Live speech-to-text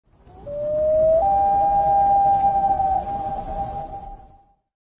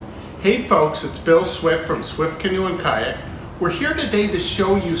Hey folks, it's Bill Swift from Swift Canoe and Kayak. We're here today to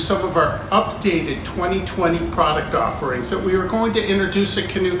show you some of our updated 2020 product offerings that we are going to introduce at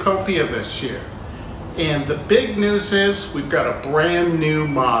Canoecopia this year. And the big news is we've got a brand new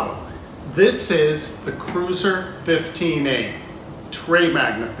model. This is the Cruiser 15A Très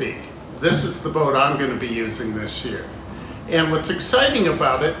Magnifique. This is the boat I'm going to be using this year. And what's exciting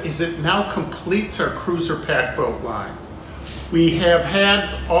about it is it now completes our cruiser pack boat line. We have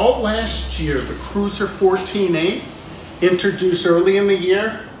had all last year the Cruiser 14A, introduced early in the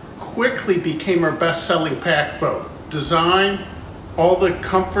year, quickly became our best-selling pack boat. Design, all the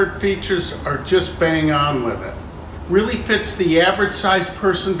comfort features are just bang on with it. Really fits the average sized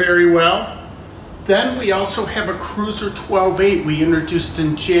person very well. Then we also have a Cruiser 12.8 we introduced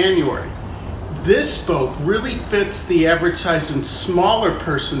in January. This boat really fits the average size and smaller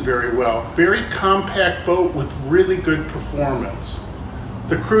person very well. Very compact boat with really good performance.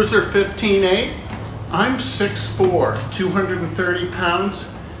 The Cruiser 15A, I'm 6'4", 230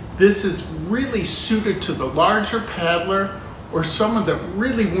 pounds. This is really suited to the larger paddler or someone that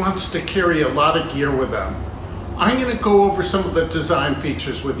really wants to carry a lot of gear with them. I'm going to go over some of the design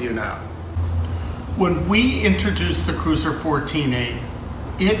features with you now. When we introduced the Cruiser 14A,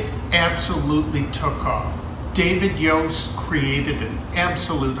 it absolutely took off. David Yost created an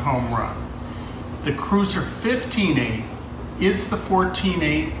absolute home run. The Cruiser 15A is the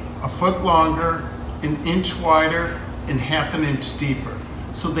 14A, a foot longer, an inch wider, and half an inch deeper.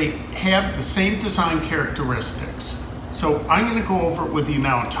 So they have the same design characteristics. So I'm going to go over it with you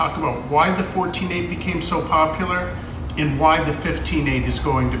now and talk about why the 14A became so popular and why the 15A is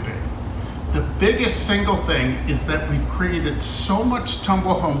going to be. The biggest single thing is that we've created so much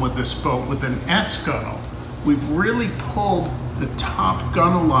tumble home with this boat with an S gunnel. We've really pulled the top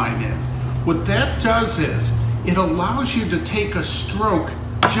gunnel line in. What that does is it allows you to take a stroke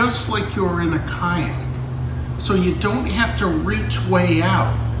just like you're in a kayak. So you don't have to reach way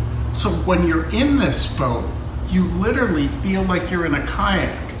out. So when you're in this boat, you literally feel like you're in a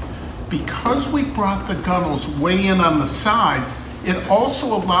kayak. Because we brought the gunnels way in on the sides, it also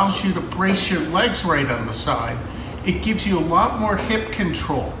allows you to brace your legs right on the side. It gives you a lot more hip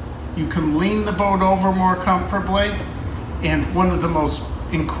control. You can lean the boat over more comfortably. And one of the most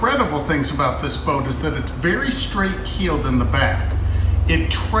incredible things about this boat is that it's very straight keeled in the back. It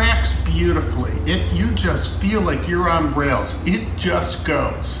tracks beautifully. You just feel like you're on rails. It just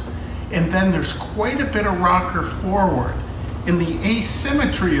goes. And then there's quite a bit of rocker forward. In the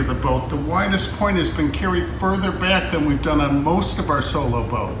asymmetry of the boat, the widest point has been carried further back than we've done on most of our solo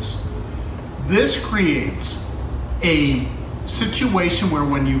boats. This creates a situation where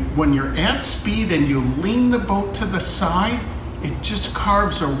when you're at speed and you lean the boat to the side, it just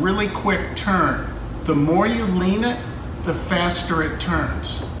carves a really quick turn. The more you lean it, the faster it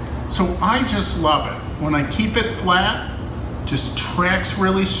turns. So I just love it. When I keep it flat, just tracks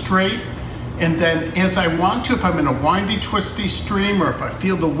really straight. And then as I want to, if I'm in a windy, twisty stream, or if I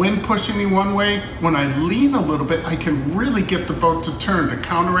feel the wind pushing me one way, when I lean a little bit, I can really get the boat to turn, to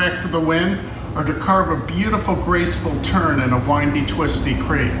counteract for the wind, or to carve a beautiful, graceful turn in a windy, twisty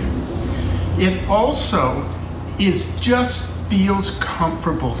creek. It also just feels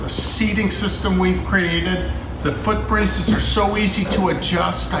comfortable. The seating system we've created, the foot braces are so easy to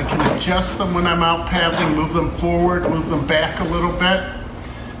adjust. I can adjust them when I'm out paddling, move them forward, move them back a little bit.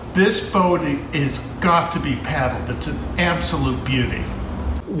 This boat is got to be paddled. It's an absolute beauty.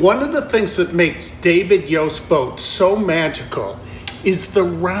 One of the things that makes David Yost's boat so magical is the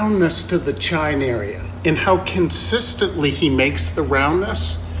roundness to the chine area and how consistently he makes the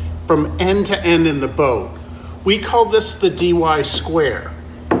roundness from end to end in the boat. We call this the DY square.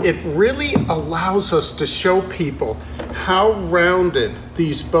 It really allows us to show people how rounded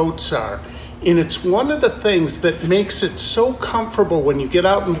these boats are. And it's one of the things that makes it so comfortable when you get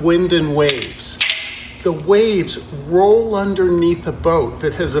out in wind and waves. The waves roll underneath a boat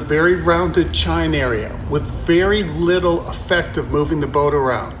that has a very rounded chine area with very little effect of moving the boat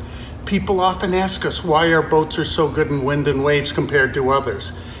around. People often ask us why our boats are so good in wind and waves compared to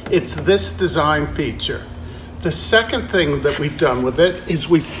others. It's this design feature. The second thing that we've done with it is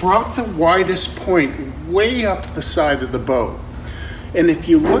we've brought the widest point way up the side of the boat. And if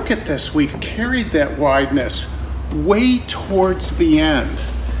you look at this, we've carried that wideness way towards the end.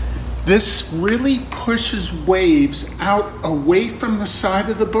 This really pushes waves out away from the side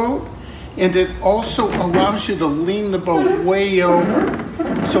of the boat, and it also allows you to lean the boat way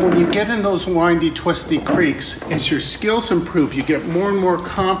over. So when you get in those windy, twisty creeks, as your skills improve, you get more and more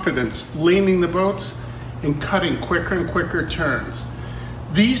confidence leaning the boats and cutting quicker and quicker turns.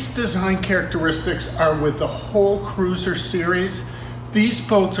 These design characteristics are with the whole Cruiser series. These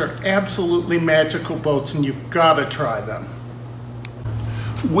boats are absolutely magical boats and you've got to try them.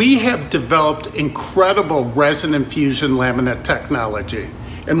 We have developed incredible resin infusion laminate technology,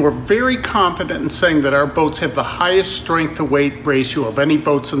 and we're very confident in saying that our boats have the highest strength to weight ratio of any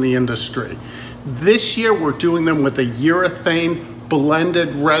boats in the industry. This year we're doing them with a urethane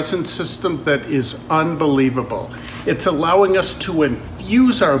blended resin system that is unbelievable. It's allowing us to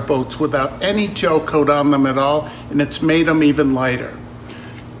infuse our boats without any gel coat on them at all, and it's made them even lighter.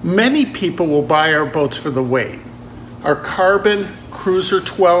 Many people will buy our boats for the weight. Our carbon Cruiser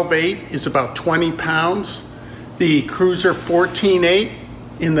 12.8 is about 20 pounds. The Cruiser 14.8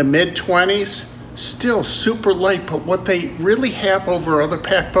 in the mid-20s, still super light, but what they really have over other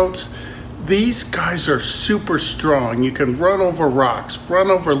pack boats, these guys are super strong. You can run over rocks,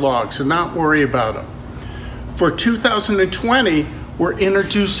 run over logs, and not worry about them. For 2020, we're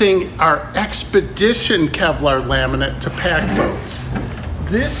introducing our Expedition Kevlar laminate to pack boats.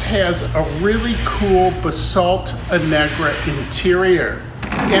 This has a really cool basalt Anegra interior,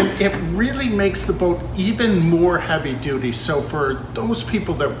 and it really makes the boat even more heavy duty. So for those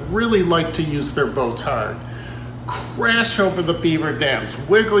people that really like to use their boats hard, crash over the beaver dams,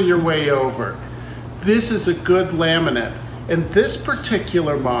 wiggle your way over. This is a good laminate. And this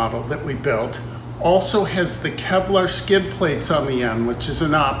particular model that we built also has the Kevlar skid plates on the end, which is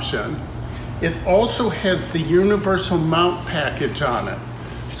an option. It also has the universal mount package on it.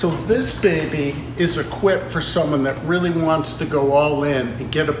 So this baby is equipped for someone that really wants to go all in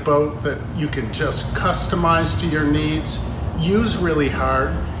and get a boat that you can just customize to your needs, use really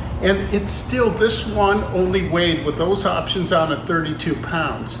hard, and it's still, this one only weighed with those options on at 32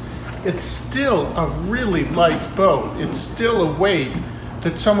 pounds. It's still a really light boat. It's still a weight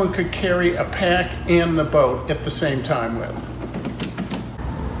that someone could carry a pack and the boat at the same time with.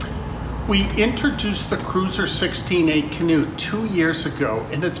 We introduced the Cruiser 16.8 canoe 2 years ago,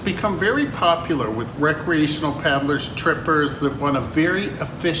 and it's become very popular with recreational paddlers, trippers that want a very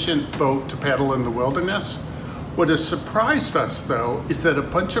efficient boat to paddle in the wilderness. What has surprised us though is that a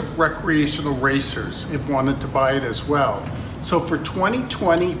bunch of recreational racers have wanted to buy it as well. So for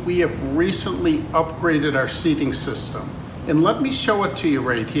 2020, we have recently upgraded our seating system. And let me show it to you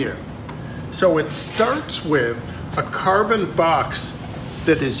right here. So it starts with a carbon box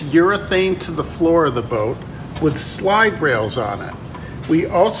that is urethane to the floor of the boat with slide rails on it. We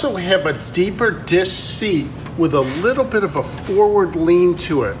also have a deeper dish seat with a little bit of a forward lean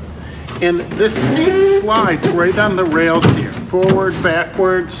to it. And this seat slides right on the rails here, forward,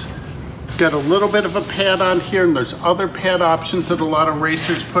 backwards. Got a little bit of a pad on here, and there's other pad options that a lot of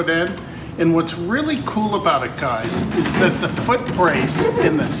racers put in. And what's really cool about it, guys, is that the foot brace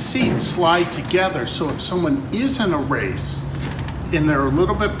and the seat slide together. So if someone is in a race and they're a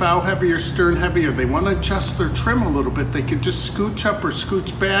little bit bow heavy or stern heavy, or they want to adjust their trim a little bit, they can just scooch up or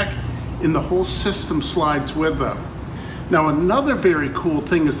scooch back, and the whole system slides with them. Now, another very cool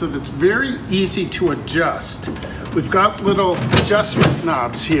thing is that it's very easy to adjust. We've got little adjustment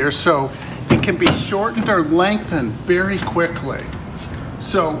knobs here, so it can be shortened or lengthened very quickly.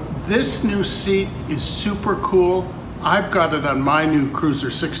 So this new seat is super cool. I've got it on my new Cruiser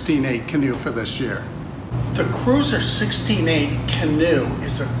 16.8 canoe for this year. The Cruiser 16.8 canoe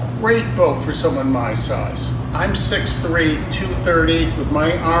is a great boat for someone my size. I'm 6'3", 230 with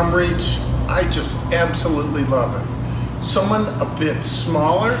my arm reach. I just absolutely love it. Someone a bit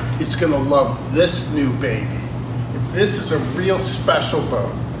smaller is gonna love this new baby. This is a real special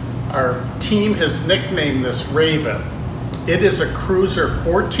boat. Our team has nicknamed this Raven. It is a Cruiser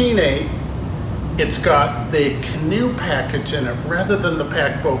 14.8. It's got the canoe package in it rather than the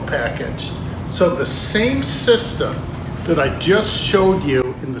pack boat package. So the same system that I just showed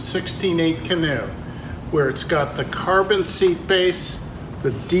you in the 16.8 canoe, where it's got the carbon seat base,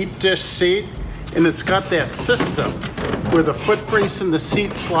 the deep dish seat, and it's got that system where the foot brace and the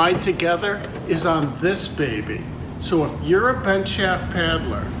seat slide together, is on this baby. So if you're a bent shaft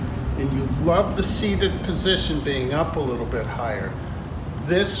paddler and you love the seated position being up a little bit higher,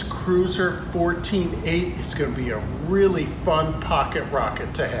 this Cruiser 14.8 is going to be a really fun pocket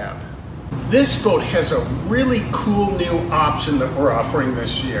rocket to have. This boat has a really cool new option that we're offering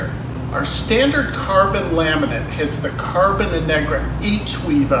this year. Our standard carbon laminate has the carbon Anegra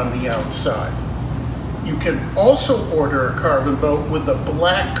H-weave on the outside. You can also order a carbon boat with a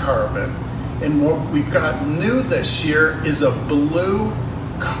black carbon. And what we've got new this year is a blue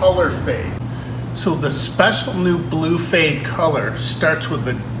color fade. So the special new blue fade color starts with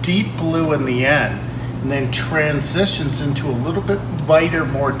a deep blue in the end and then transitions into a little bit lighter,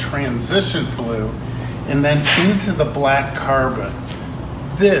 more transition blue, and then into the black carbon.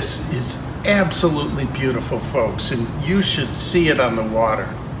 This is absolutely beautiful, folks, and you should see it on the water.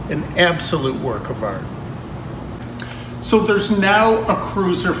 An absolute work of art. So there's now a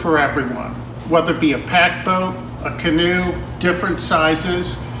cruiser for everyone, whether it be a pack boat, a canoe, different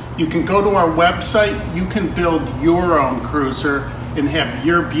sizes. You can go to our website, you can build your own cruiser and have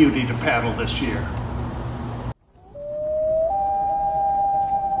your beauty to paddle this year.